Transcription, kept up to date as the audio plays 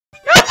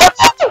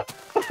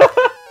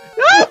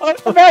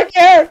Get back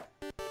here!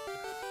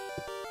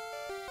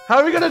 How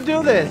are we gonna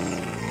do this?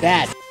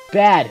 Bad.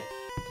 Bad.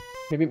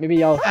 Maybe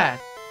y'all... Ah.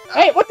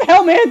 Hey, what the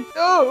hell, man?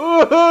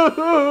 Oh.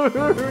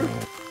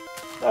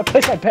 I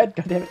placed my bed,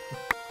 goddammit.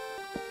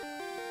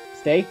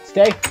 Stay,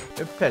 stay.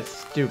 Your pet's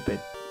stupid.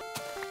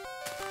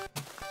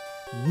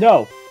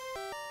 No.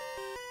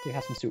 You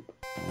have some soup.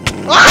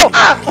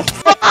 Ah!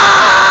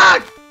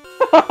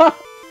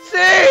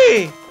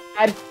 See?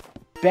 Bad.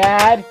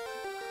 Bad.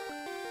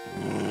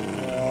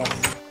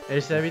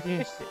 Is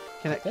everything?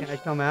 Can I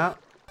come out?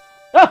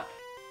 Ah!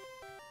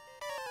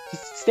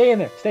 Just stay in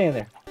there. Stay in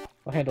there.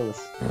 I'll handle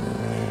this.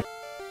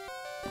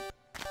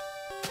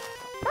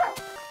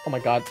 Oh my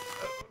god.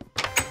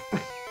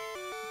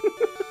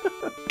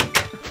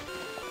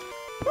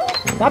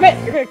 Stop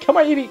it! You're gonna kill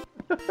my Eevee!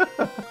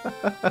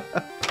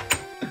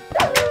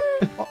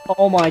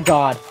 Oh my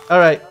god.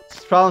 Alright,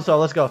 problem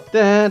solved, let's go.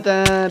 Dun,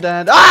 dun,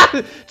 dun.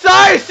 Ah!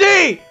 Sorry,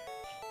 see!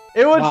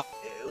 It was... Wow.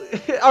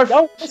 Our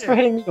Thanks for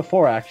hitting me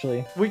before,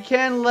 actually. We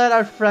can't let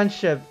our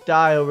friendship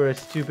die over a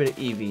stupid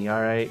Eevee,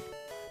 alright?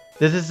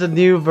 This is a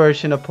new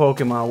version of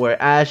Pokemon where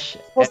Ash...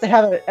 We're supposed to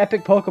have an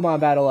epic Pokemon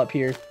battle up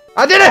here.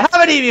 I didn't have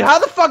an Eevee! How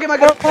the fuck am I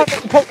gonna...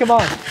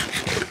 Pokemon!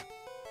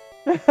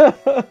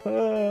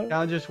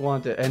 I just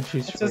want the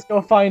entries. Let's just go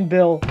find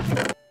Bill.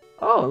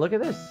 Oh, look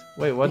at this.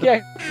 Wait, what?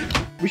 Yeah,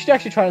 we should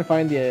actually try and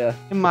find the,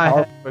 In my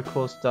power... head for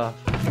cool stuff.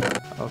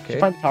 Okay.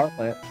 Find the power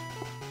plant.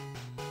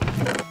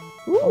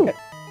 Ooh. Okay.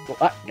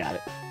 Well, got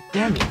it.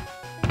 Damn it.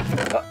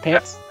 Oh,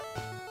 pants.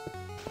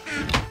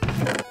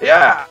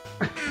 Yeah!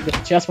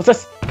 Chest, what's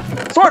this?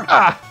 Sword!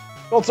 Ah!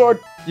 Gold sword!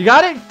 You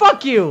got it?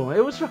 Fuck you!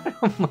 It was right.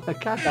 Oh my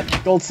god. Got the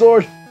gold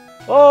sword!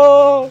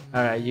 Oh!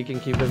 Alright, you can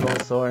keep the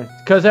gold sword.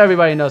 Because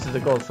everybody knows that the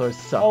gold sword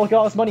sucks. Oh, look at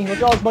all this money! Look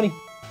at all this money!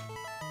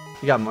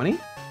 You got money?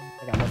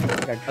 I got money.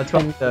 I got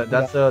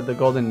That's 10 the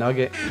golden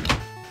nugget.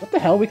 What the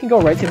hell? We can go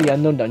right to the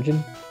unknown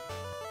dungeon.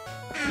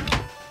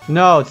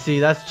 No, see,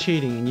 that's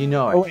cheating, and you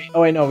know it.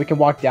 Oh wait, no, we can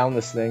walk down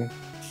this thing.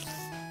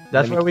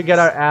 That's where we get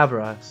our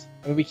Abras.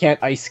 I mean, we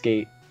can't ice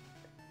skate.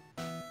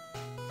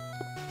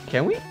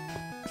 Can we?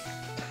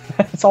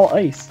 It's all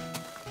ice.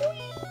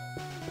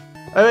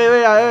 Oh,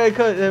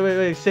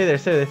 wait, stay there,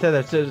 stay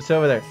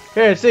over there.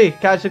 Here, see,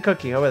 catch the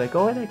cookie, over there.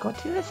 Go over there, go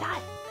to the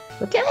side.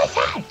 Go to the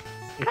side.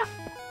 Go.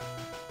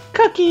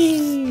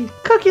 Cookie!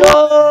 Cookie!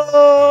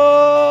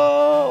 Oh,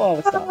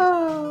 what's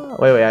that?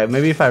 Wait,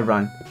 maybe if I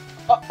run.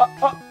 Oh,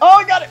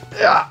 I got it!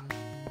 Yeah.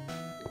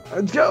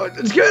 Let's go,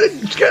 let's get it,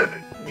 let's get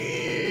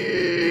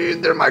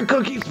it. They're my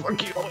cookies,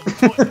 fuck you.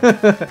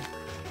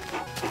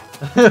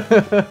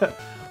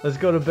 Let's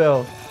go to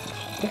Bill.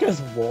 Look at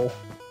his wool.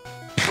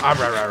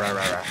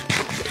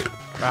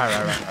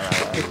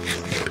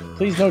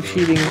 Please, no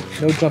cheating,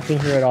 no jumping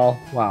here at all.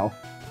 Wow.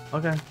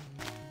 Okay.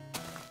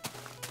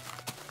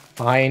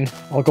 Fine,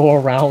 I'll go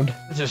around.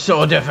 This is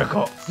so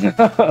difficult. Wait,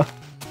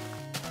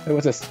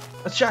 what's this?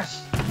 A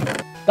chest.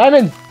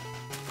 Diamond!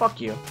 Fuck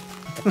you.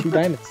 Got 2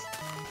 diamonds.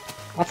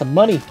 Lots of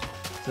money.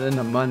 It's in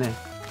the money.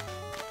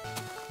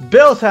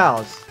 Bill's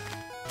house.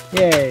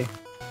 Yay.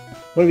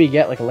 What do we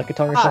get? Like a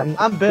Lickitung or something?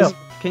 I'm Bill.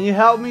 Can you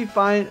help me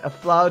find a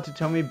flower to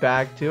turn me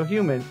back to a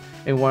human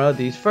in one of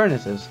these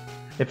furnaces?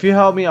 If you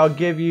help me, I'll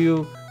give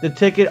you the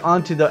ticket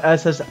onto the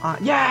SSI.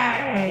 Yay!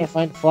 Can I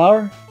find a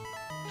flower? Oh,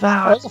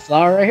 Flower. there's a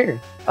flower right here.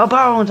 Oh,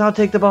 bones. I'll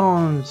take the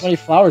bones. How many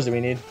flowers do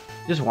we need?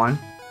 Just one.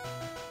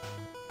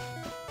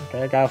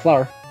 Okay, I got a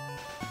flower.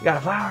 You got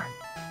a flower.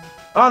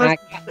 Oh,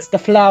 That's the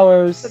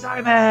flowers. the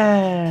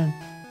diamond.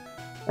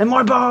 And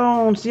more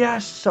bones.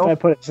 Yes. Can I So.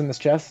 put it in this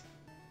chest?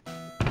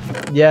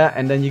 Yeah,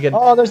 and then you get.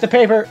 Oh, there's the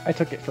paper. I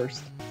took it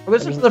first. Oh,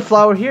 there's another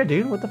flower here,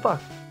 dude. What the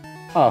fuck?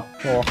 Oh,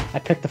 well, I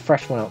picked the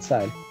fresh one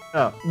outside.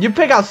 Oh, you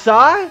pick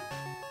outside?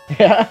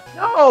 Yeah.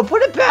 No,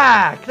 put it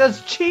back.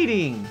 That's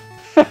cheating.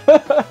 You're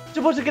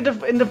supposed to get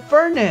in the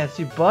furnace,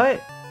 you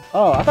butt.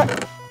 Oh, I thought you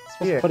were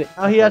supposed Here. to put it.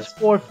 Now he has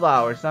 4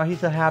 flowers. Now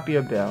he's a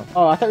happier Bill.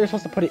 Oh, I thought you were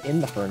supposed to put it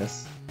in the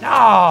furnace.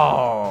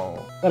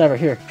 No. Whatever.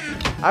 Here.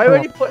 I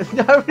already put.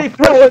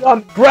 Throw it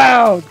on the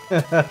ground.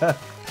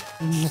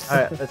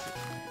 Alright, let's.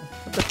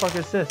 What the fuck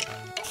is this?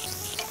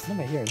 What am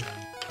I hearing?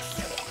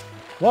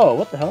 Whoa!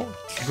 What the hell?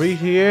 Breathe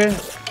here.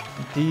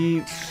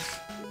 Deep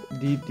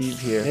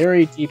here.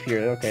 Very deep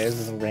here. Okay, this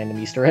is a random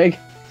Easter egg.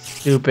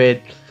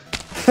 Stupid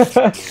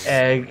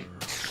egg.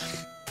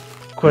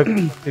 Quick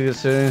to the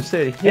certain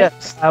city.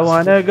 Yes, I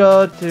wanna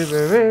go to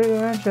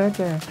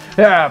the.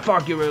 Yeah,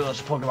 fuck you,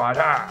 realist Pokemon.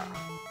 Ah.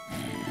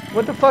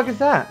 What the fuck is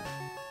that?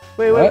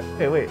 Wait.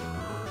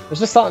 There's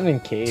just something in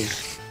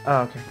caves.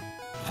 Oh, okay.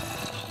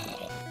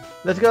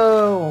 Let's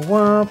go.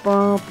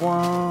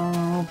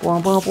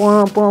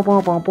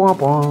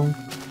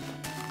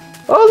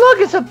 Oh look,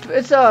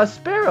 it's a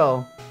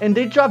sparrow, and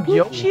they drop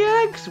Yoshi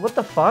eggs. What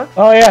the fuck?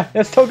 Oh yeah,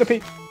 it's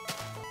Togepi.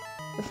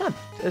 It's not.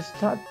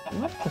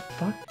 What the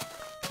fuck?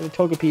 It's a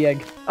Togepi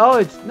egg. Oh,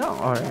 it's no.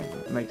 All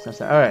right, makes no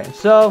sense. All right,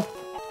 so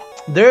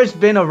there's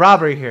been a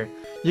robbery here.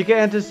 You can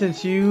enter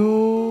since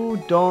you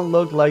don't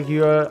look like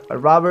you're a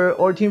robber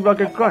or Team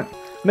Rocket Grunt.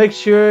 Make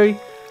sure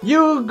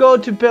you go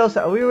to Bill's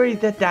house. We already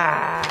did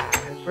that.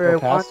 We're Go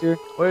past here.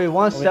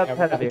 one Oh, step yeah,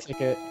 ahead of we you. got the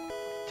ticket.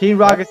 Team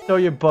Rocket stole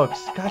your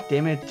books. God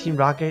damn it, Team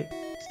Rocket.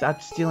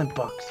 Stop stealing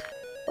books.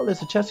 Oh,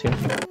 there's a chest here.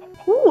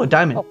 Ooh, a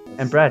diamond. Oh,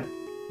 And bread.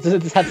 Does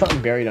it just have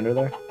something buried under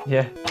there?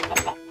 Yeah.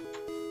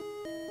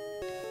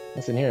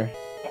 What's in here?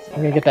 I'm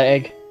gonna get that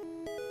egg.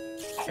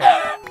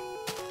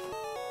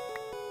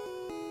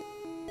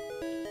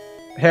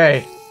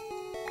 Hey.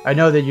 I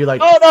know that you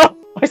like... Oh no!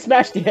 I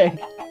smashed the egg.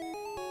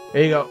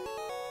 There you go.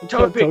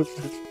 Toad.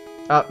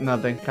 How Oh,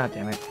 nothing. God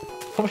damn it.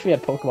 much we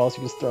had Pokeballs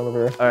you just throw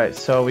over here? Alright,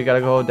 so we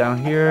gotta go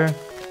down here.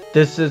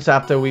 This is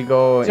after we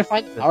go... To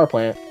find the power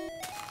plant.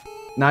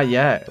 Not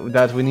yet.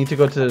 We need to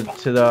go to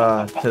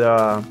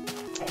the...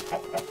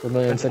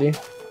 Vermilion City.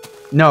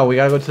 No, we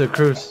gotta go to the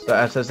cruise. The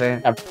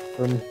SSA. Yeah,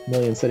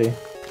 Vermilion City.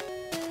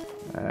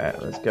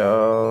 Alright, let's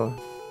go.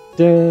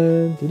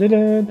 Dun,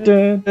 dun,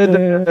 dun, dun,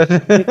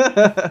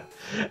 dun.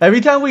 Every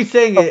time we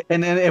sing it,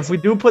 and then if we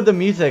do put the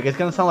music, it's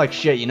gonna sound like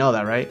shit. You know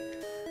that, right?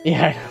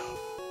 Yeah, I know.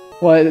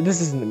 Well, this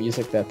isn't the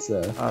music. That's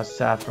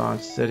Saffron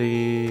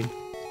City.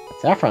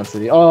 Saffron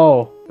City.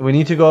 Oh, We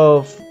need to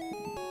go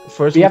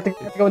first. we have to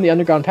go in the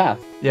underground path.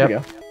 Yep. There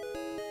we go.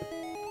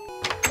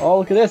 Oh,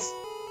 look at this.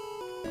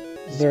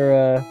 Is there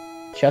a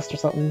chest or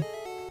something?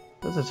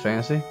 This is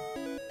fancy.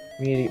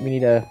 We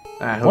need a.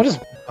 I What hope is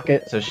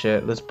bucket? it's a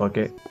shit. Let's book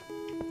it.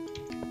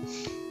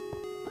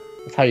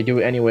 That's how you do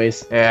it,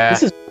 anyways. Yeah.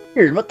 This is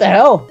weird. What the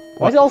hell? Why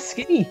What? is it all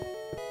skinny?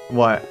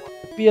 What?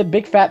 Be a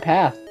big fat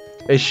path.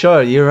 It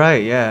should. You're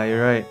right. Yeah,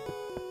 you're right.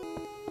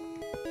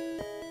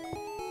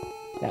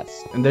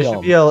 That's. And there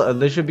should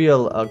be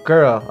a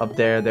girl up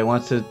there that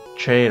wants to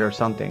trade or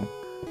something.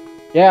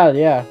 Yeah,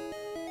 yeah.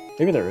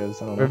 Maybe there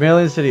is. I don't know.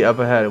 Vermilion City up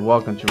ahead.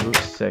 Welcome to Route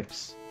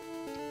 6.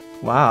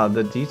 Wow,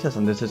 the details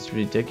on this is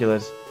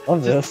ridiculous.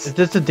 Love Is this.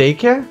 this a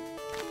daycare?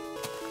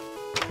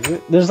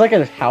 There's like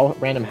a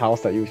random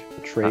house that you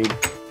trade.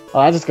 Oh,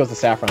 that just goes to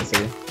Saffron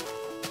City.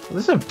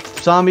 This is a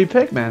zombie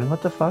pigman.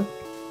 What the fuck?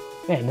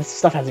 Man, this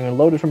stuff hasn't even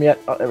loaded from yet.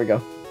 Oh, there we go.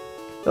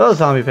 Oh,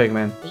 zombie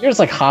pigman. You're just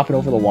like hopping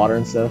over the water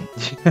and stuff.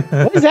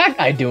 What is that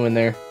guy doing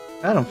there?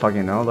 I don't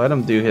fucking know. Let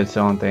him do his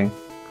own thing.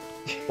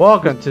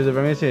 Welcome to the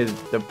Vermilion City,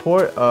 the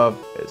port of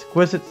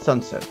exquisite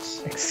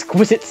sunsets.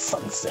 Exquisite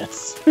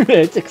sunsets.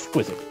 It's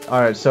exquisite.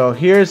 Alright, so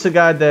here's the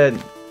guy that...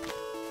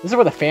 This is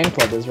where the fan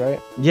club is, right?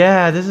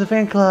 Yeah, this is a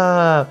fan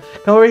club.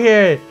 Come over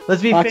here.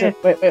 Let's be fan...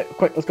 Wait,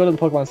 quick. Let's go to the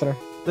Pokemon Center.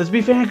 Let's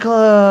be fan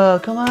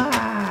club. Come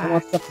I on.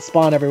 want stuff to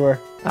spawn everywhere.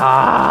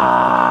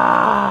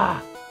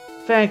 Ah!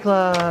 Fan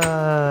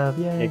club.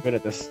 Yeah, Yay. good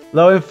at this.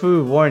 Low in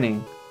food.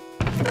 Warning.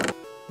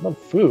 No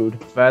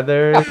food.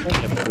 Feather. Yeah,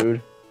 plenty of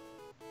food.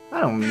 I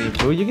don't need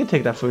food. You can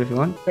take that food if you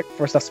want. Quick,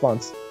 before stuff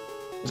spawns.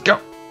 Let's go.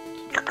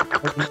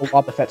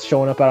 Wobbuffet's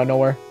showing up out of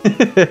nowhere.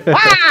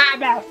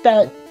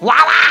 Wobbuffet!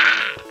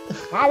 Wobbuffet!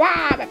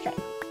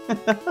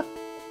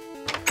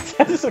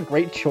 That is a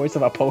great choice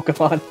of a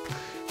Pokemon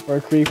or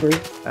a creeper.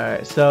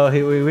 Alright, so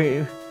here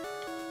we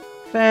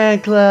fan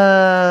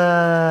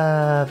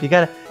club. You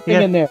gotta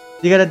Get in there.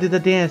 do the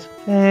dance.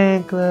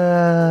 Fan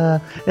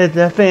club. It's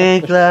a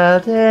fan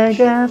club. Fan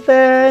club.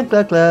 Fan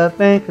club.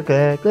 Fan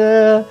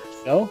club.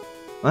 Show?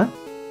 What?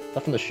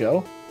 Stuff from the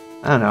show?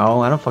 I don't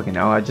know. I don't fucking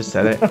know. I just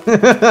said it.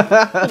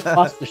 I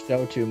watched the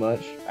show too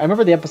much. I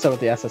remember the episode with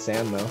the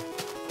SSN though.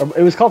 Or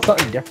it was called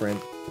something different.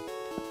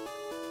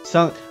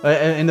 So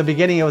in the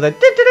beginning it was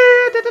like.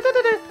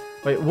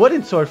 Wait,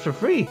 wooden sword for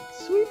free.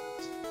 Sweet.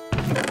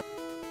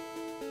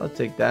 I'll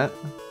take that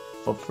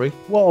for free.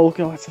 Whoa, look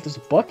at all that stuff. There's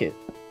a bucket.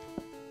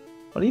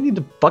 What do you need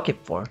the bucket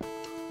for?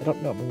 I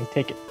don't know, but we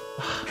take it.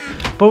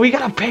 But we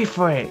gotta pay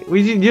for it.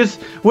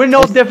 We're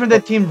no different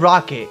than Team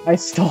Rocket. I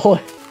stole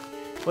it.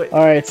 Wait.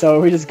 Alright, so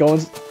are we just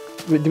going...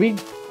 Do we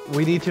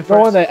We need to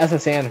go on first. the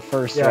SSN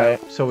first, Yeah,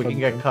 right? so we can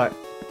get cut.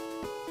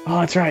 Oh,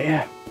 that's right,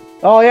 yeah.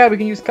 Oh, yeah, we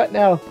can use cut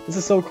now. This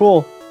is so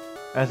cool.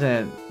 As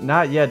in,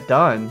 not yet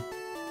done.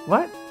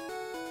 What?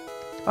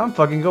 I'm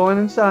fucking going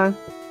inside.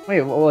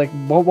 Wait, well, like,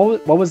 what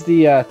was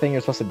the thing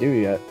you're supposed to do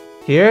yet?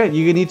 Here,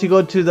 you need to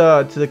go to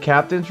the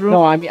captain's room.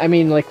 No, I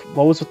mean, like,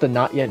 what was with the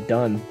not yet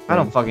done thing? I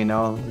don't fucking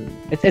know.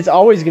 It's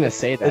always gonna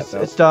say that,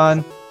 though. It's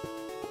done.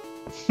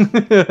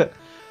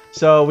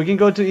 So we can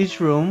go to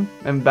each room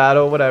and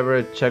battle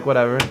whatever, check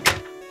whatever.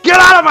 Get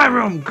out of my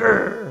room,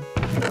 grr!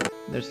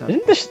 There's nothing.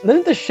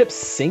 Didn't the ship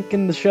sink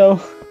in the show?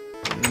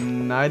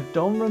 I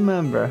don't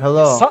remember.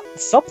 Hello.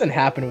 Something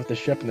happened with the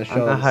ship in the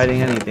show. I'm not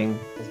hiding anything.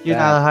 You're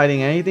bad. not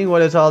hiding anything?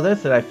 What is all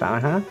this that I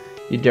found, huh?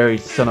 You dirty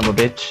son of a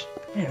bitch.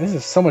 Man, this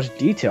is so much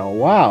detail.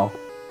 Wow.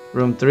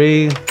 Room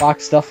 3. Lock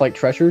stuff like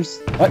treasures.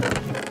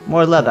 What?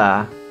 More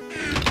leather.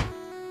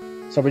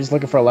 So we're just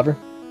looking for a lever?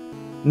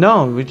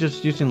 No, we're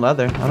just using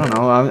leather. I don't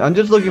know. I'm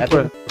just looking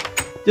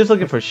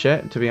Leather? for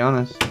shit, to be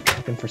honest.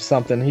 Looking for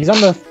something. He's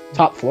on the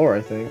top floor, I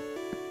think.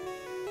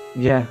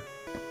 Yeah.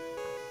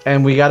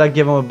 And we gotta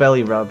give him a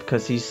belly rub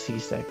because he's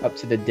seasick. Up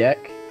to the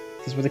deck.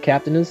 Is this where the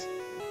captain is?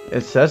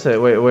 It says it.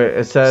 Wait.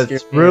 It says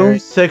Excuse me, room Harry.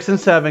 6 and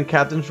 7,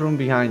 captain's room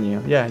behind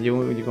you. Yeah,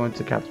 you go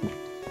into captain's room.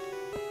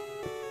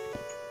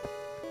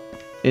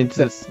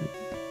 Into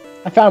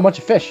I found a bunch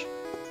of fish.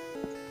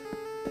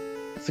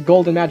 a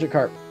golden magic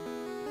carp.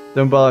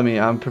 Don't bother me.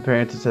 I'm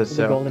preparing to test It's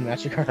a out. golden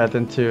magic carp.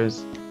 Captain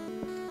Tears.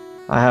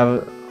 I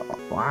have.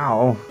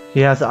 Wow. He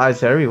has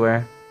eyes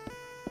everywhere.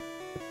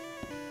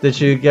 Did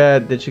you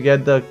get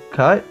the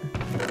cut?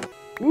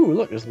 Ooh,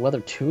 look, there's leather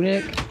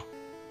tunic.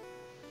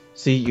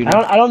 See, you.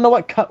 I don't know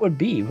what cut would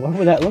be. What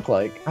would that look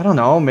like? I don't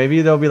know.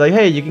 Maybe they'll be like,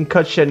 hey, you can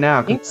cut shit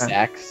now. Ink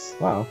sacks.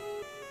 Wow.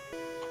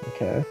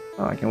 Okay.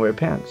 Oh, I can wear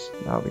pants.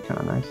 That would be kind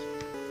of nice.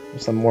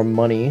 There's some more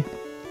money.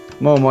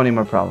 More money,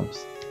 more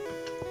problems.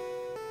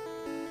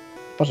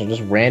 Bunch of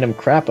just random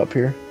crap up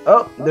here.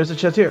 Oh, there's a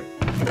chest here.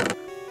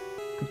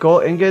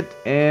 Gold ingot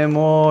and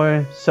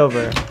more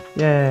silver.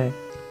 Yay.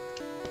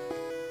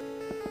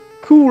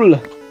 Cool.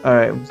 All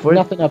right. There's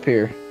nothing up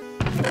here.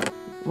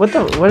 What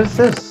is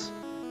this?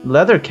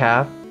 Leather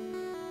cap.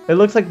 It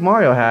looks like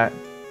Mario hat.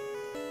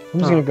 I'm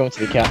just gonna go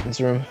into the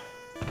captain's room.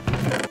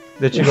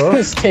 Did you go?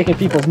 Just taking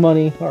people's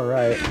money. All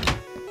right.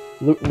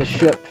 Looting the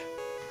ship.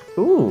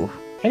 Ooh.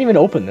 Can't even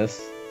open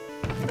this.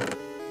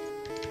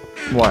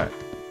 What?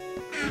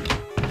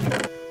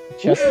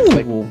 Chest is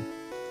like, Ooh.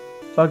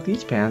 Fuck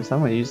these pants. I'm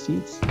gonna use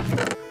these.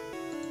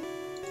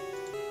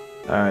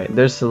 Alright,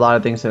 there's a lot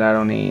of things that I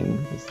don't need.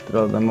 Let's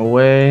throw them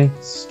away.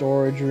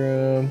 storage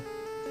room.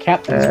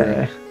 Captain's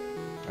room.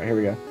 Alright, here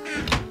we go.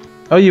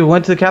 Oh, you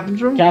went to the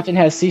captain's room? Captain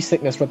has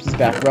seasickness, rubs his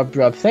back. Rub,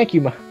 rub. Thank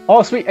you,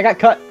 Oh, sweet, I got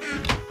cut.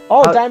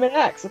 Oh, diamond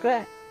axe, look at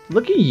that.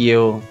 Look at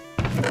you.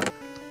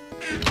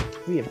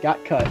 We have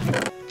got cut.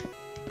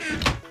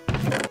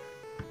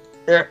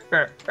 So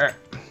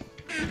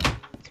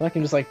I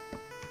can just, like,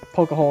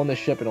 poke a hole in this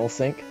ship and it'll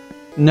sink.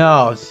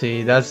 No,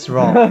 see, that's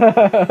wrong.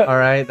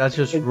 Alright, that's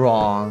just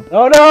wrong.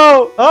 Oh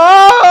no!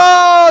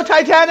 Oh!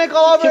 Titanic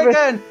all over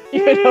again!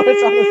 Even though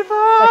it's on the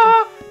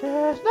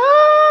There's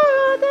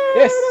nothing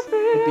This to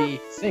fear. would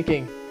be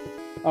sinking.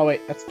 Oh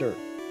wait, that's dirt.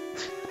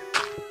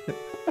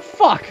 The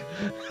fuck?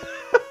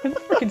 I'm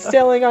freaking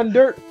sailing on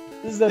dirt.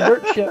 This is a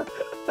dirt ship.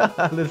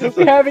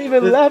 We haven't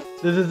even left.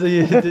 This is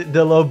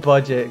the low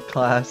budget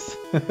class.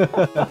 Oh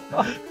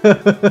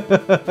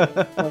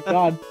my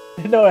god.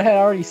 No, it had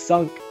already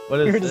sunk. What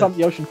is We were this? just on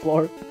the ocean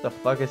floor. What the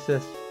fuck is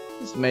this?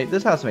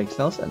 This house makes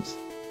no sense.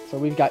 So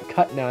we've got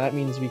cut now. That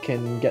means we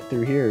can get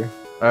through here.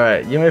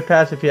 Alright, you may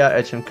pass if you have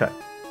edge and cut.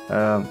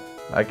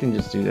 I can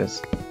just do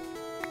this.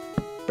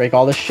 Break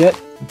all this shit.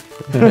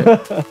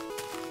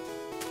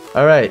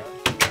 Alright.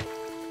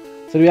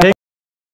 So do we have